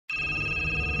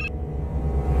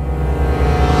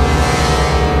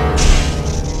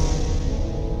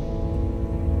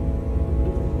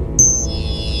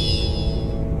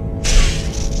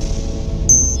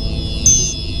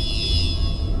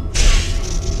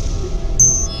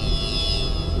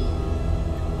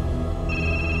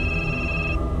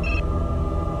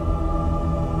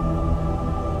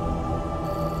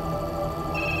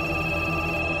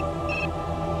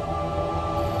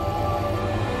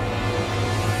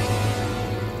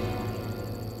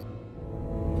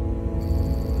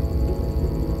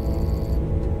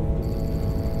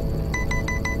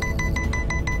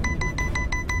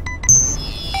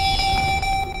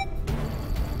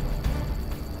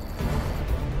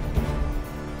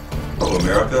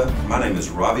America. My name is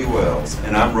Robbie Wells,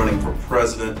 and I'm running for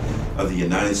President of the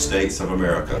United States of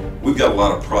America. We've got a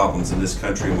lot of problems in this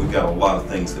country, and we've got a lot of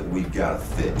things that we've got to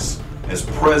fix. As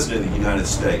President of the United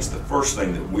States, the first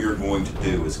thing that we're going to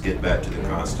do is get back to the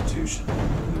Constitution.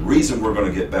 And the reason we're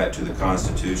going to get back to the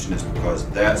Constitution is because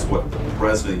that's what the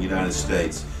President of the United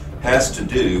States has to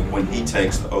do when he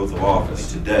takes the oath of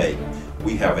office. Today,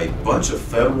 we have a bunch of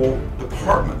federal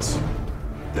departments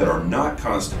that are not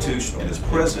constitutional. And as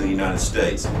President of the United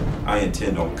States, I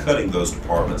intend on cutting those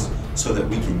departments so that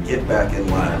we can get back in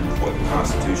line with what the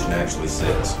Constitution actually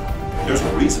says. There's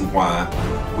a reason why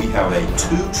we have a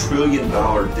 $2 trillion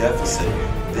deficit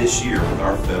this year with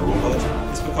our federal budget.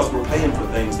 It's because we're paying for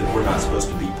things that we're not supposed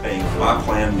to be paying for. My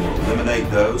plan will eliminate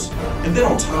those. And then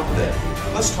on top of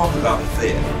that, let's talk about the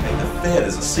Fed. And the Fed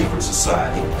is a secret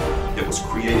society that was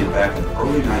created back in the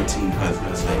early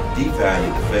 1900s. They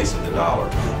devalued the face of the dollar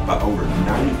by over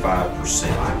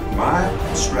 95%.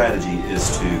 My strategy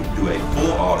is to do a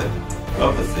full audit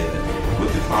of the Fed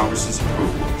with the Congress's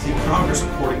approval. See, Congress,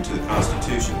 according to the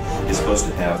Constitution, is supposed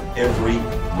to have every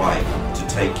right to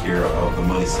take care of the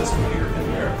money system here in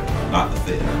America, not the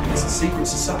Fed. It's a secret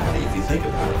society, if you think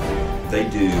about it. They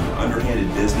do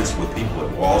underhanded business with people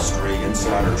at Wall Street,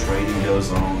 insider trading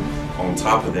goes on. On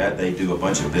top of that, they do a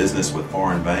bunch of business with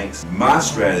foreign banks. My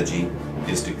strategy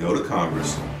is to go to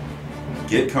Congress,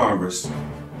 get Congress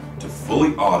to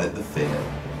fully audit the Fed,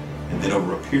 and then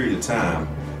over a period of time,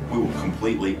 we will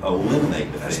completely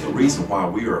eliminate the Fed. That's the reason why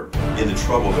we are in the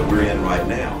trouble that we're in right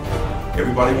now.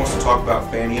 Everybody wants to talk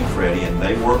about Fannie and Freddie, and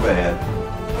they were bad,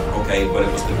 okay, but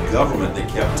it was the government that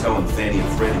kept telling Fannie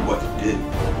and Freddie what to do,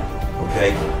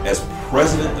 okay? As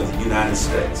President of the United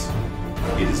States,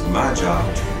 it is my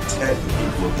job to protect the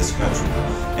people of this country.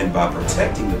 And by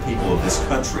protecting the people of this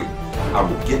country, I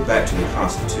will get back to the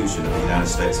Constitution of the United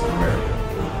States of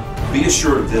America. Be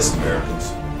assured of this,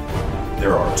 Americans.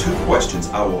 There are two questions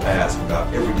I will ask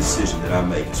about every decision that I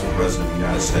make as President of the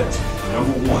United States.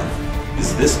 Number one,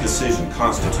 is this decision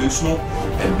constitutional?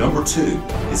 And number two,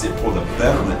 is it for the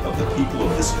betterment of the people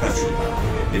of this country?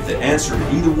 If the answer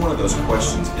to either one of those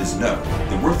questions is no,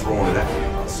 then we're throwing it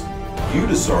out. You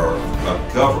deserve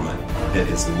a government that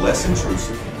is less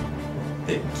intrusive,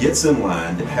 that gets in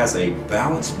line, that has a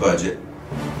balanced budget.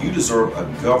 You deserve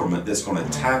a government that's going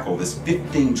to tackle this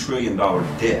 $15 trillion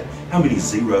debt. How many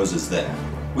zeros is that?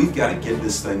 We've got to get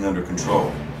this thing under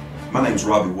control. My name's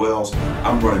Robbie Wells.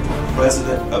 I'm running for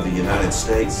President of the United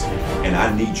States, and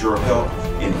I need your help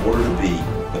in order to be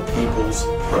the people's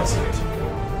president.